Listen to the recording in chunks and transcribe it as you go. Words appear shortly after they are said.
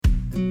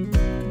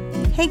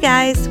Hey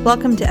guys,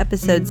 welcome to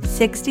episode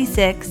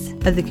 66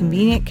 of the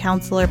Convenient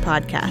Counselor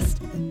podcast.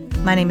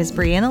 My name is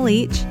Briana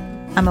Leach.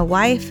 I'm a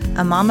wife,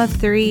 a mom of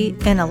 3,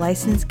 and a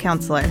licensed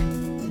counselor.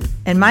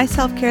 And my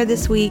self-care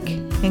this week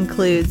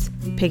includes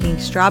picking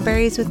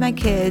strawberries with my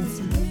kids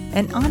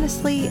and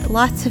honestly,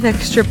 lots of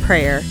extra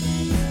prayer.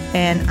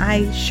 And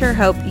I sure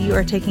hope you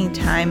are taking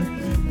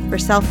time for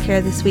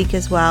self-care this week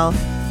as well.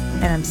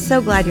 And I'm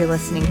so glad you're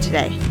listening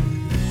today.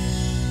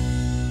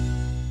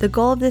 The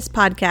goal of this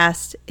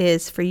podcast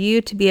is for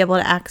you to be able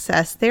to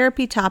access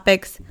therapy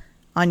topics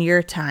on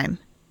your time.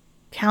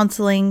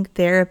 Counseling,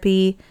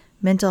 therapy,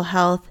 mental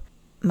health.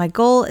 My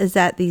goal is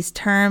that these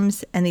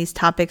terms and these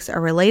topics are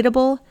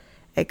relatable,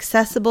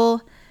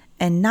 accessible,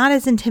 and not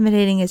as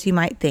intimidating as you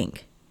might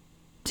think.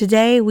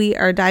 Today, we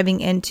are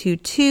diving into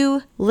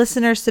 2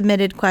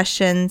 listener-submitted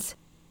questions.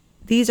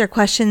 These are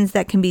questions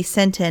that can be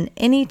sent in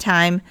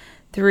anytime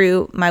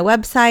through my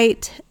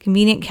website,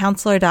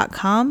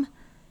 convenientcounselor.com.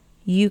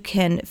 You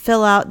can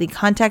fill out the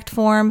contact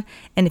form,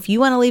 and if you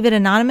want to leave it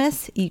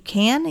anonymous, you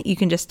can. You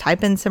can just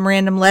type in some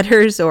random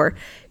letters or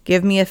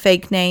give me a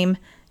fake name.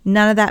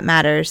 None of that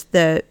matters.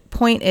 The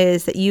point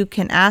is that you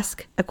can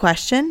ask a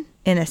question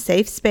in a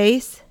safe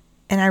space,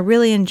 and I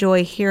really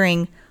enjoy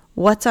hearing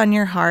what's on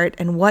your heart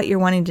and what you're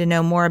wanting to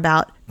know more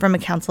about from a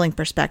counseling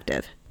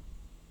perspective.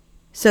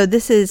 So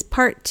this is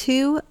part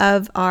 2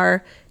 of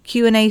our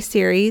Q&A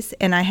series,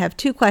 and I have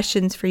 2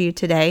 questions for you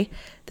today.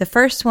 The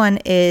first one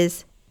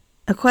is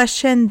a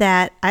question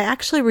that I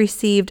actually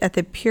received at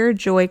the Pure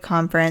Joy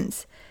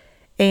conference,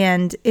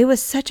 and it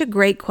was such a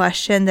great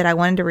question that I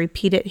wanted to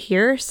repeat it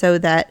here so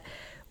that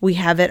we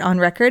have it on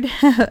record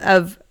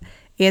of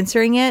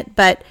answering it.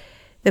 But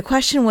the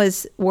question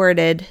was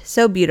worded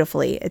so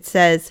beautifully. It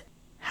says,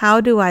 "How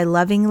do I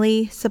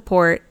lovingly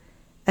support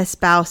a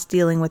spouse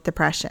dealing with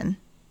depression?"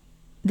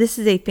 This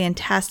is a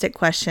fantastic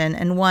question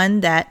and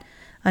one that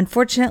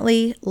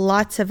unfortunately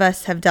lots of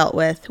us have dealt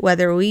with,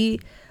 whether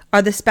we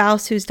are the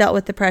spouse who's dealt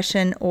with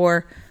depression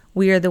or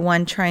we are the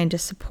one trying to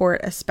support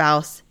a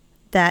spouse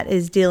that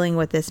is dealing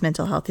with this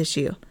mental health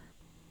issue.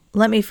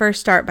 Let me first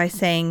start by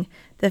saying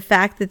the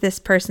fact that this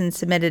person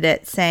submitted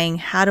it saying,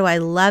 how do I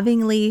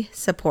lovingly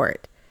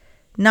support?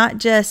 Not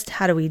just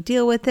how do we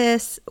deal with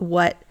this?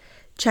 What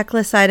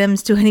checklist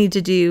items do I need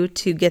to do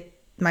to get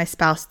my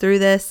spouse through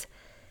this?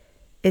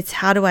 It's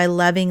how do I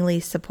lovingly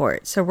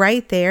support? So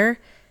right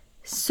there,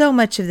 so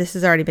much of this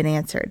has already been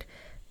answered.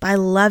 By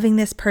loving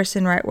this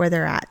person right where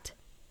they're at,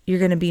 you're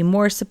going to be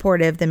more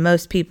supportive than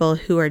most people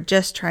who are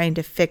just trying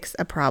to fix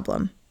a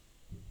problem.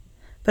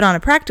 But on a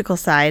practical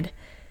side,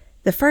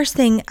 the first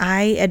thing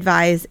I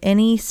advise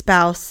any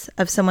spouse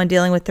of someone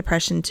dealing with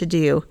depression to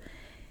do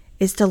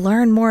is to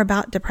learn more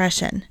about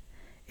depression.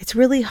 It's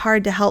really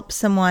hard to help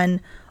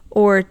someone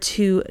or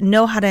to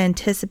know how to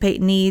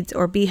anticipate needs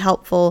or be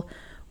helpful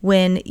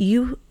when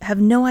you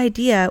have no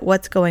idea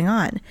what's going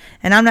on.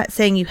 And I'm not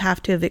saying you have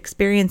to have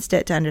experienced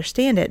it to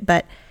understand it,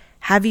 but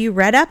have you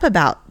read up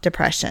about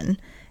depression?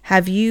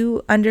 Have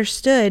you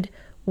understood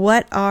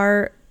what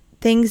are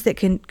things that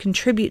can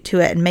contribute to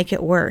it and make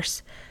it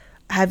worse?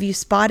 Have you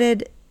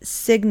spotted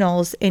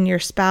signals in your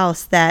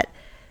spouse that,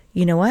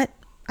 you know what,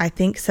 I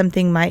think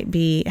something might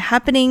be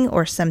happening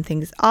or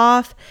something's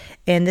off,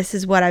 and this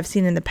is what I've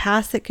seen in the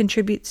past that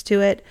contributes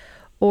to it,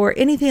 or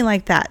anything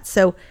like that.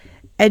 So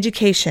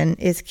education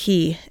is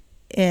key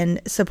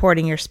in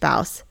supporting your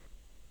spouse.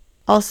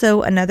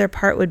 Also, another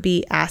part would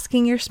be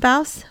asking your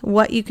spouse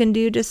what you can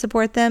do to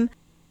support them.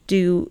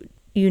 Do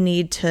you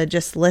need to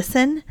just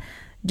listen?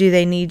 Do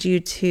they need you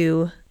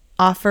to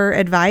offer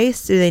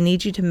advice? Do they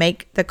need you to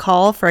make the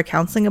call for a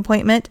counseling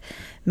appointment?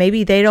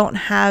 Maybe they don't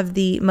have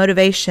the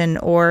motivation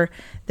or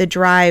the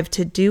drive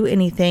to do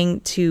anything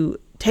to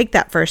take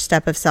that first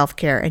step of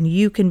self-care, and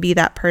you can be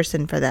that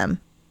person for them.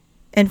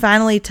 And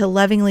finally, to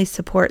lovingly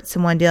support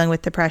someone dealing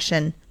with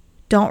depression,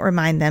 don't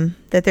remind them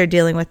that they're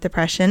dealing with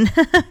depression.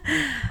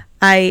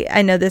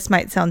 I know this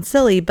might sound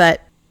silly,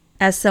 but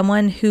as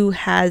someone who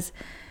has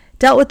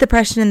dealt with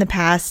depression in the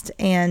past,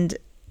 and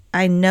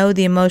I know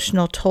the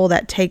emotional toll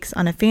that takes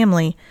on a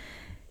family,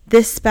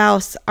 this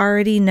spouse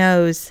already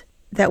knows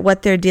that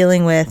what they're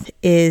dealing with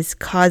is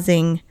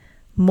causing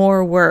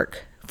more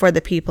work for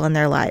the people in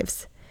their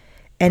lives.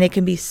 And it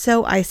can be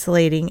so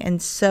isolating and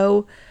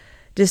so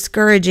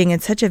discouraging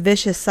and such a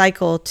vicious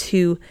cycle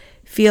to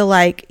feel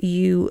like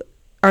you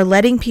are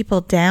letting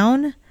people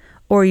down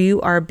or you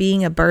are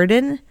being a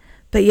burden,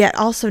 but yet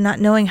also not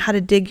knowing how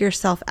to dig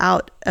yourself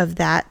out of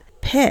that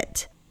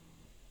pit.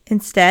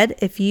 Instead,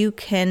 if you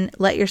can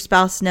let your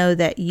spouse know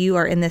that you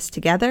are in this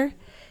together,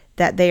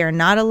 that they are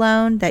not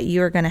alone, that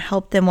you are going to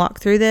help them walk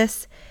through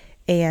this,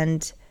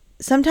 and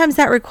sometimes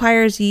that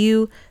requires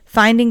you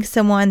finding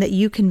someone that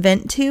you can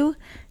vent to,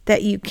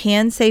 that you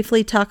can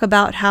safely talk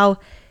about how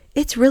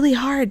it's really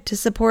hard to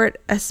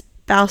support a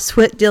spouse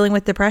with dealing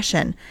with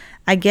depression.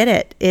 I get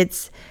it.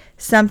 It's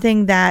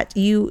something that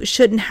you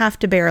shouldn't have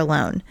to bear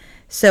alone.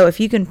 So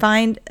if you can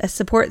find a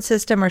support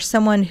system or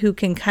someone who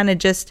can kind of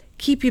just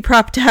keep you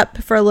propped up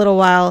for a little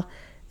while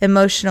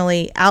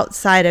emotionally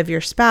outside of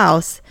your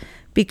spouse,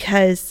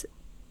 because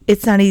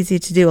it's not easy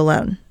to do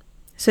alone.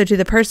 So to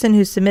the person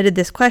who submitted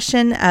this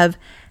question of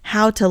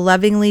how to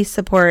lovingly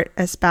support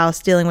a spouse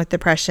dealing with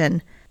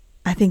depression,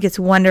 I think it's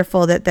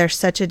wonderful that there's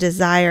such a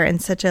desire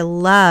and such a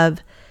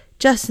love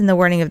just in the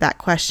wording of that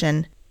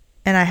question.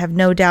 And I have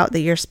no doubt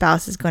that your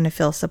spouse is going to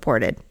feel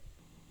supported.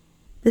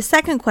 The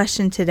second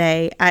question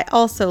today, I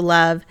also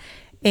love,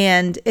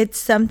 and it's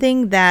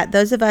something that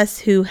those of us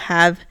who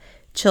have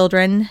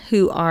children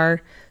who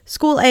are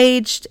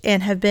school-aged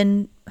and have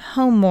been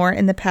home more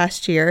in the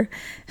past year,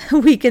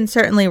 we can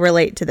certainly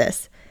relate to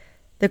this.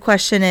 The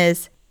question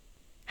is,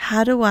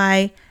 how do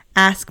I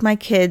ask my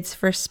kids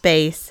for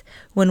space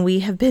when we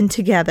have been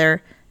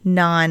together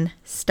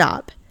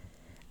non-stop?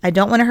 I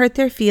don't want to hurt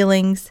their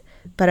feelings,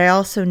 but I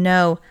also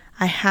know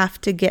I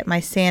have to get my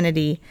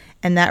sanity,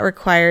 and that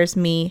requires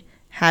me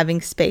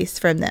having space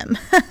from them.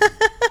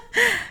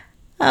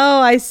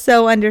 Oh, I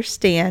so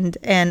understand.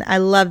 And I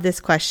love this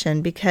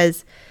question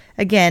because,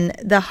 again,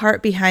 the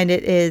heart behind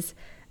it is,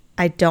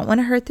 I don't want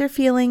to hurt their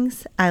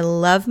feelings. I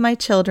love my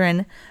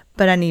children,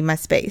 but I need my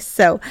space.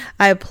 So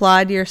I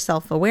applaud your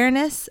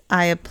self-awareness.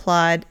 I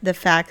applaud the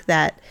fact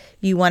that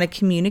you want to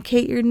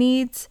communicate your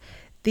needs.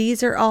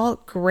 These are all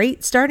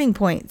great starting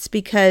points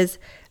because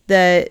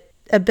the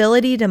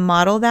ability to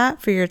model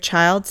that for your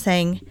child,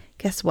 saying,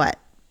 guess what?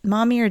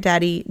 Mommy or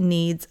daddy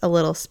needs a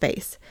little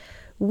space.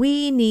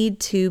 We need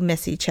to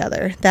miss each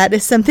other. That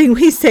is something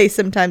we say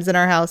sometimes in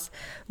our house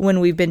when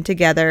we've been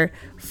together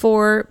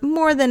for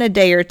more than a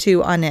day or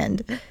two on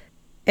end.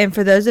 And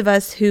for those of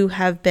us who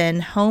have been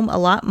home a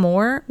lot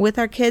more with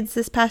our kids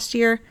this past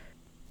year,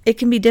 it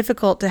can be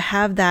difficult to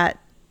have that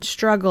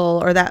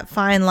struggle or that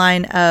fine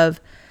line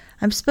of,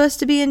 I'm supposed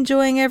to be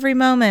enjoying every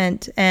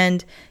moment.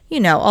 And,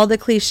 all the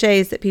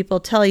cliches that people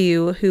tell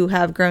you who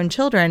have grown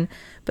children.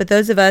 But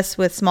those of us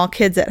with small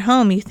kids at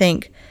home, you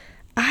think,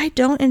 I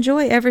don't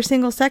enjoy every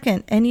single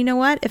second. And you know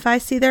what? If I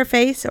see their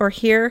face or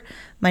hear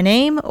my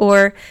name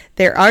or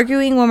they're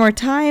arguing one more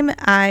time,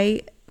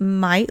 I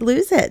might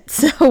lose it.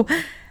 So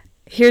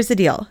here's the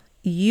deal.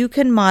 You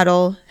can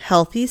model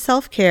healthy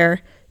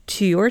self-care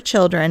to your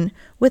children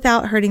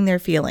without hurting their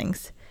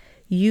feelings.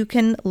 You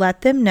can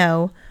let them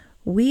know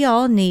we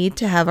all need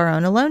to have our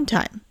own alone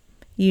time.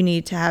 You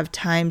need to have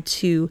time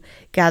to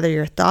gather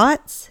your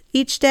thoughts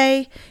each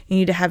day. You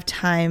need to have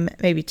time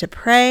maybe to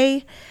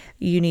pray.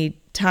 You need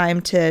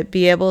time to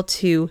be able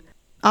to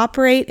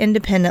operate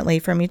independently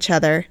from each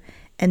other.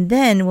 And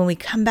then when we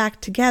come back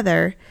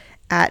together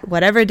at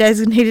whatever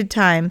designated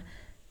time,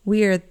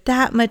 we are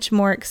that much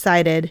more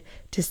excited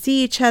to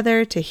see each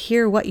other, to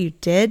hear what you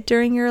did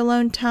during your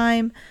alone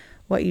time,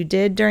 what you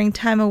did during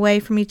time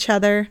away from each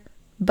other.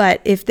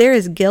 But if there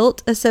is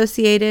guilt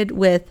associated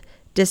with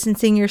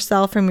distancing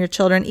yourself from your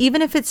children,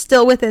 even if it's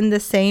still within the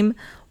same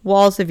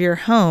walls of your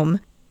home,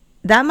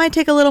 that might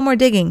take a little more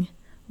digging.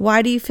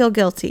 Why do you feel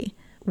guilty?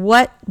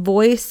 What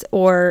voice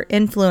or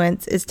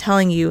influence is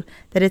telling you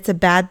that it's a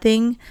bad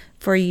thing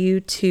for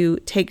you to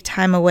take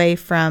time away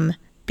from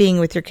being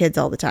with your kids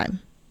all the time?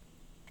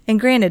 And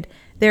granted,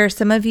 there are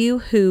some of you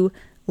who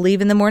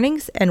leave in the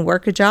mornings and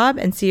work a job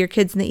and see your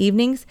kids in the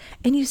evenings,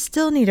 and you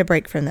still need a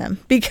break from them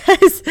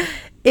because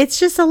it's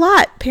just a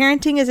lot.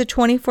 Parenting is a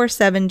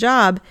 24/7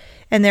 job,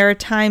 and there are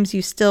times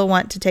you still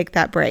want to take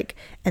that break,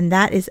 and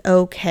that is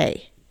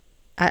okay.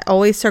 I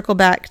always circle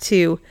back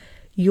to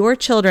your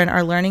children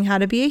are learning how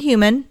to be a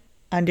human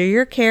under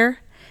your care,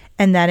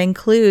 and that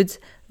includes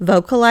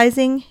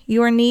vocalizing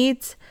your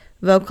needs,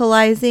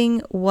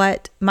 vocalizing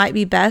what might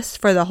be best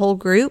for the whole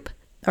group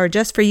or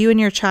just for you and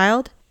your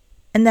child,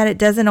 and that it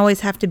doesn't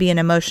always have to be an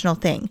emotional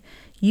thing.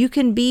 You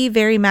can be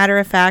very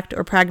matter-of-fact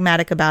or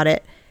pragmatic about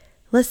it.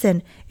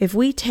 Listen, if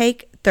we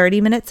take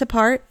 30 minutes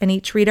apart and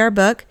each read our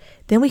book,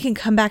 then we can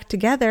come back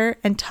together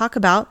and talk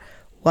about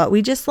what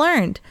we just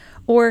learned.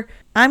 Or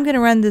I'm going to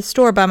run the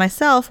store by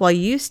myself while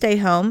you stay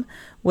home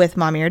with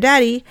mommy or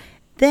daddy.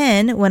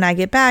 Then when I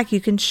get back,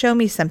 you can show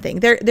me something.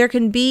 There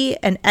can be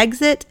an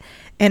exit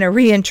and a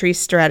reentry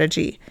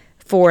strategy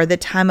for the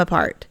time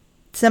apart.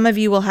 Some of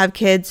you will have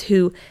kids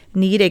who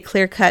need a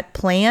clear-cut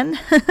plan.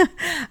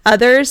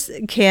 Others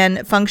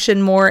can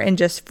function more in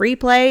just free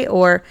play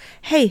or,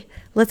 hey,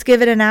 let's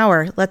give it an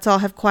hour. Let's all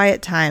have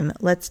quiet time.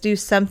 Let's do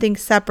something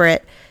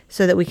separate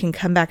so that we can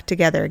come back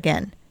together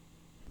again.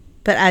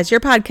 But as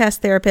your podcast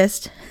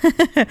therapist,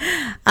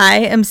 I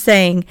am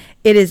saying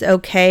it is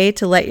okay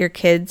to let your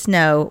kids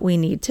know we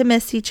need to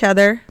miss each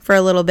other for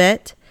a little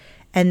bit,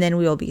 and then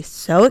we will be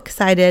so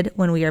excited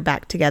when we are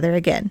back together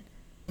again.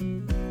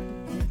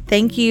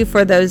 Thank you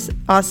for those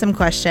awesome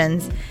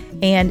questions.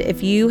 And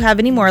if you have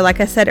any more, like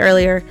I said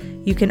earlier,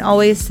 you can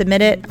always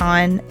submit it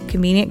on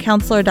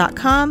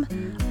convenientcounselor.com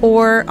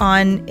or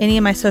on any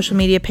of my social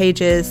media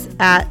pages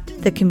at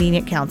The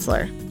Convenient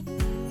Counselor.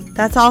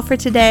 That's all for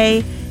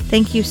today.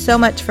 Thank you so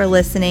much for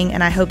listening,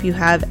 and I hope you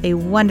have a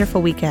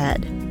wonderful week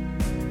ahead.